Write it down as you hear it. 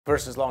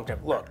Versus long term.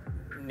 Look,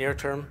 near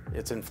term,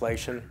 it's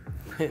inflation,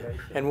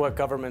 and what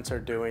governments are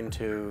doing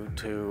to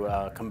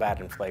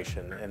combat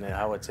inflation, and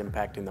how it's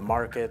impacting the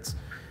markets,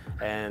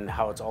 and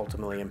how it's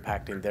ultimately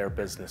impacting their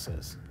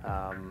businesses.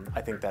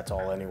 I think that's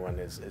all anyone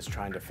is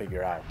trying to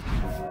figure out.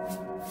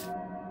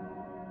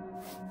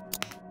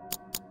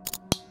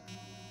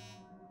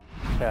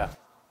 Yeah,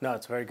 no,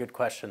 it's a very good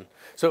question.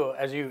 So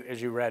as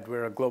you read,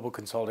 we're a global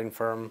consulting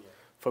firm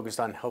focused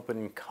on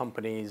helping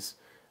companies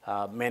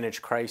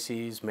manage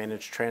crises,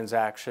 manage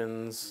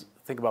transactions,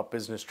 think about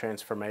business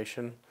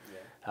transformation,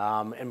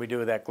 and we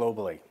do that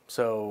globally.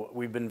 So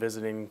we've been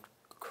visiting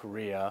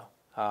Korea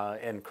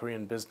and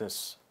Korean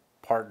business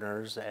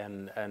partners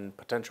and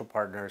potential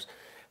partners,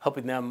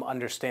 helping them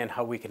understand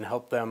how we can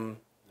help them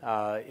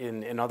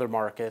in other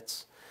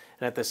markets,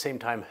 and at the same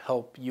time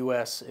help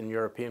U.S. and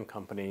European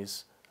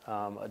companies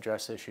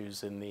address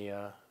issues in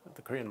the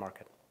Korean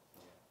market.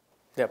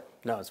 Yep,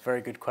 no, it's a very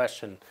good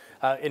question.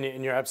 And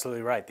you're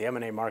absolutely right. The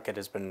M&A market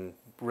has been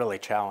really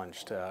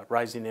challenged.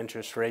 Rising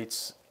interest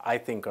rates, I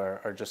think,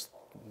 are just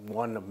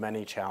one of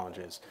many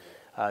challenges.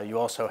 You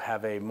also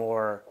have a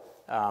more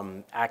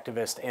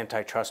activist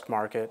antitrust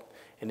market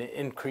and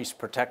increased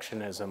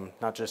protectionism,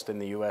 not just in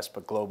the U.S.,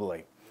 but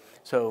globally.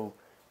 So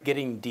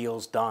getting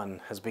deals done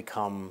has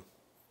become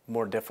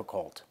more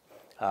difficult,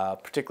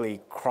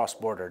 particularly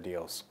cross-border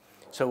deals.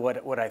 So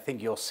what I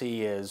think you'll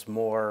see is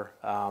more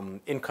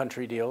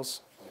in-country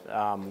deals,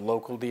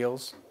 local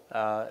deals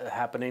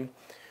happening.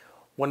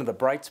 One of the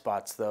bright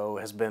spots, though,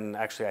 has been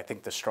actually, I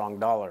think, the strong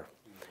dollar.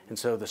 And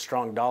so the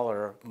strong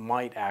dollar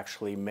might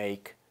actually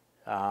make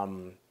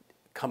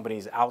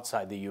companies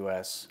outside the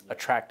U.S.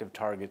 attractive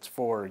targets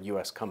for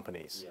U.S.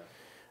 companies.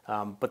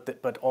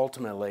 But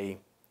ultimately,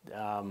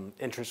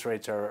 interest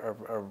rates are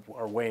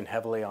weighing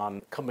heavily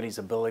on companies'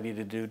 ability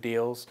to do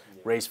deals,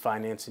 raise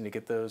financing to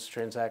get those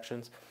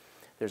transactions.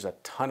 There's a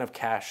ton of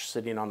cash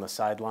sitting on the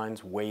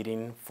sidelines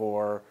waiting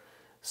for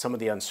some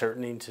of the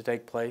uncertainty to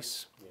take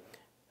place.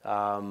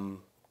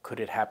 Could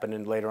it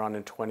happen later on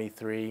in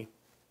 23?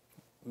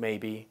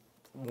 Maybe.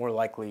 More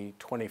likely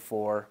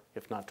 24,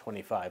 if not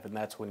 25. And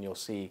that's when you'll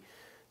see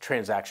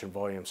transaction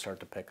volume start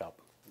to pick up.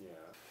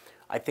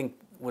 I think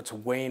what's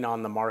weighing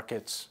on the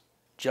markets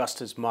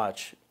just as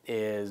much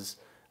is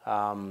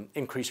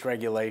increased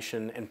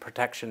regulation and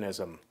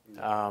protectionism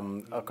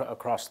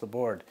across the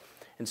board.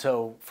 And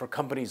so for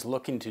companies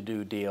looking to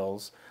do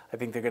deals, I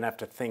think they're going to have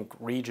to think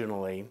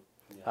regionally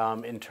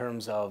in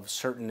terms of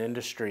certain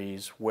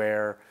industries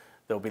where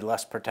there'll be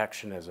less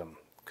protectionism,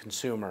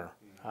 consumer,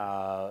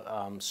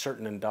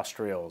 certain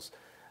industrials.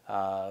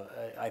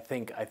 I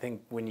think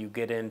when you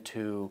get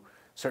into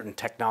certain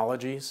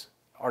technologies,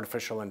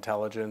 artificial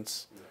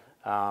intelligence,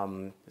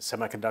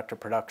 semiconductor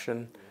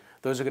production,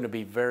 those are going to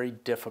be very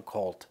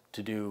difficult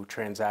to do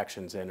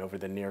transactions in over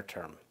the near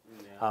term.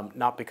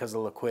 Not because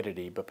of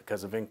liquidity, but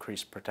because of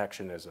increased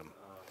protectionism.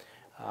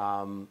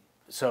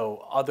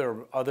 So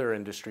other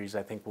industries,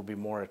 I think, will be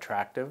more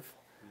attractive.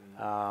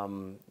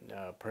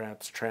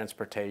 Perhaps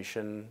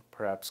transportation,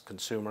 perhaps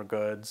consumer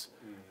goods,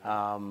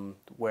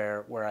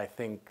 where I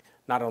think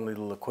not only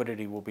the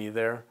liquidity will be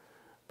there,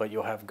 but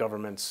you'll have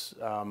governments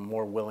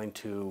more willing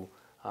to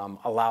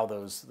allow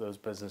those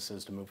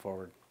businesses to move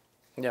forward.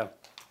 Yeah.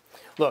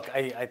 Look,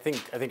 I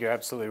think you're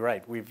absolutely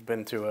right. We've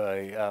been through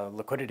a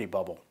liquidity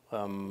bubble,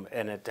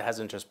 and it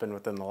hasn't just been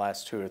within the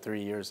last 2 or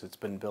 3 years. It's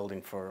been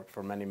building for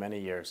many, many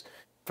years.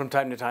 From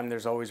time to time,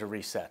 there's always a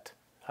reset,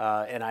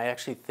 and I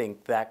actually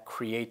think that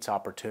creates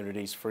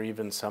opportunities for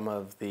even some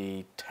of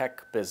the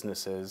tech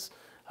businesses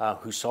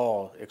who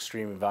saw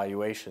extreme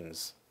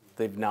valuations.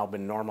 They've now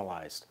been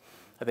normalized.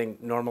 I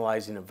think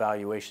normalizing of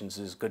valuations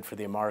is good for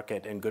the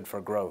market and good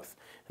for growth.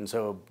 And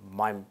so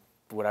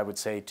what I would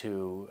say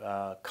to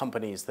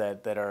companies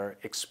that are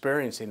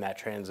experiencing that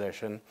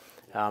transition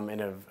and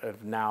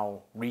have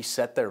now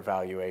reset their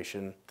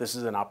valuation, this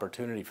is an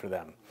opportunity for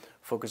them.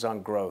 Focus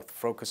on growth,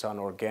 focus on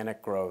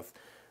organic growth,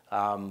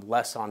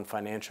 less on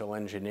financial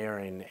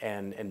engineering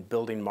and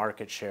building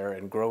market share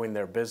and growing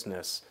their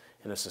business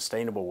in a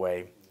sustainable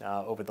way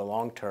over the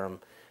long term,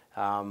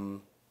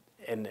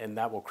 and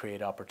that will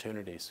create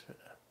opportunities.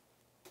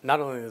 Not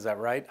only is that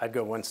right, I'd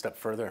go one step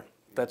further.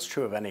 That's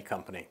true of any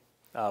company.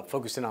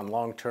 Focusing on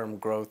long-term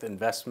growth,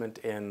 investment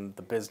in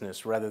the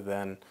business rather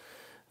than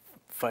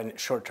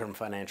short-term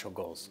financial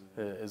goals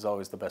is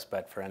always the best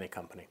bet for any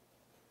company.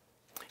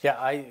 Yeah,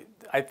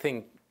 I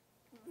think,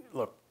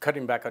 look,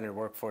 cutting back on your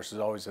workforce is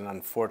always an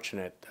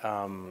unfortunate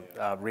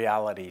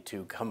reality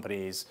to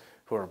companies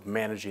who are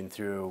managing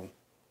through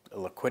a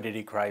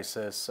liquidity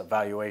crisis,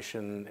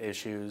 valuation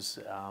issues,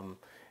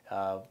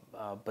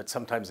 but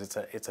sometimes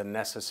it's a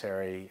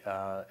necessary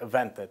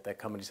event that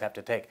companies have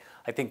to take.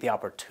 I think the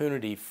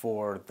opportunity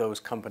for those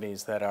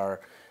companies that are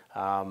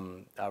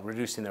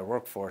reducing their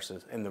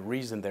workforces, and the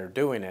reason they're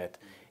doing it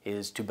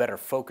is to better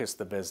focus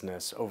the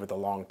business over the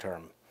long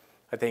term.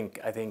 I think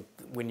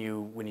when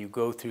you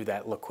go through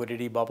that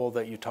liquidity bubble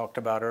that you talked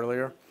about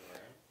earlier,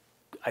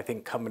 I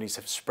think companies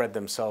have spread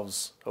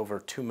themselves over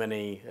too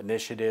many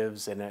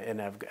initiatives and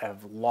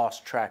have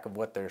lost track of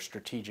what their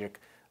strategic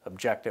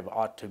objective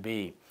ought to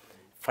be.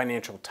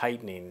 Financial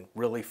tightening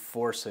really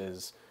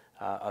forces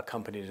a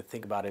company to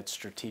think about its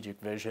strategic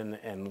vision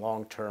and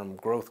long-term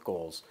growth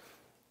goals.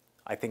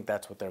 I think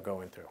that's what they're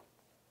going through.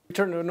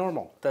 Return to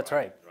normal. That's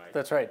right.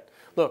 That's right.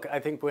 Look, I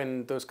think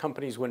when those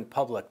companies went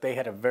public, they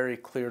had a very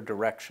clear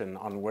direction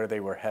on where they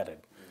were headed.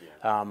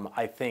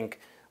 I think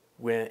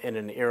in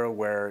an era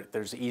where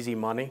there's easy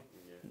money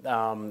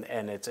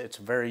and it's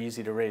very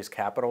easy to raise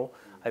capital,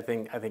 I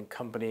think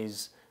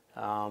companies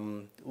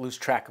lose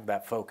track of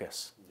that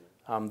focus.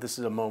 This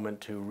is a moment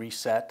to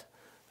reset,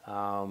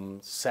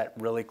 set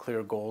really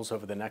clear goals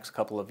over the next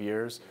couple of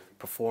years,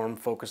 perform,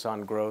 focus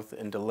on growth,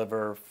 and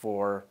deliver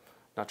for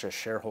not just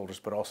shareholders,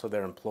 but also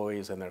their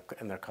employees and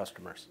their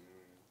customers.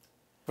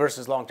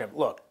 Versus long term.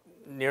 Look,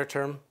 near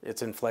term,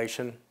 it's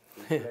inflation.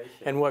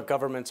 And what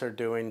governments are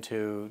doing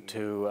to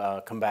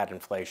combat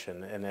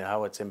inflation and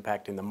how it's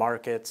impacting the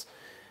markets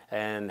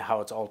and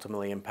how it's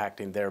ultimately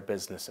impacting their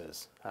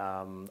businesses.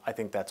 I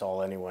think that's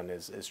all anyone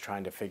is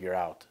trying to figure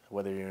out,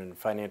 whether you're in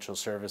financial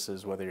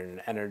services, whether you're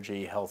in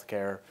energy,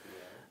 healthcare,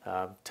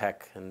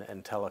 tech,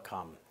 and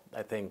telecom.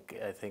 I think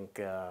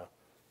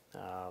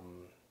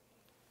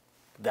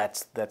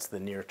that's the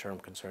near-term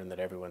concern that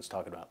everyone's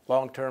talking about.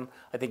 Long-term,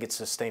 I think it's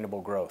sustainable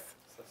growth.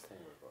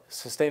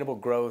 Sustainable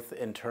growth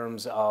in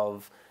terms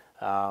of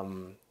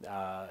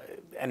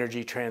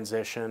energy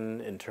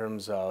transition, in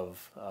terms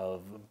of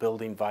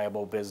building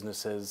viable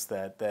businesses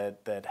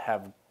that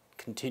have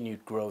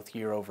continued growth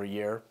year over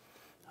year,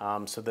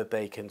 so that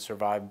they can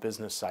survive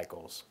business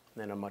cycles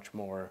in a much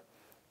more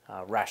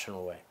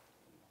rational way.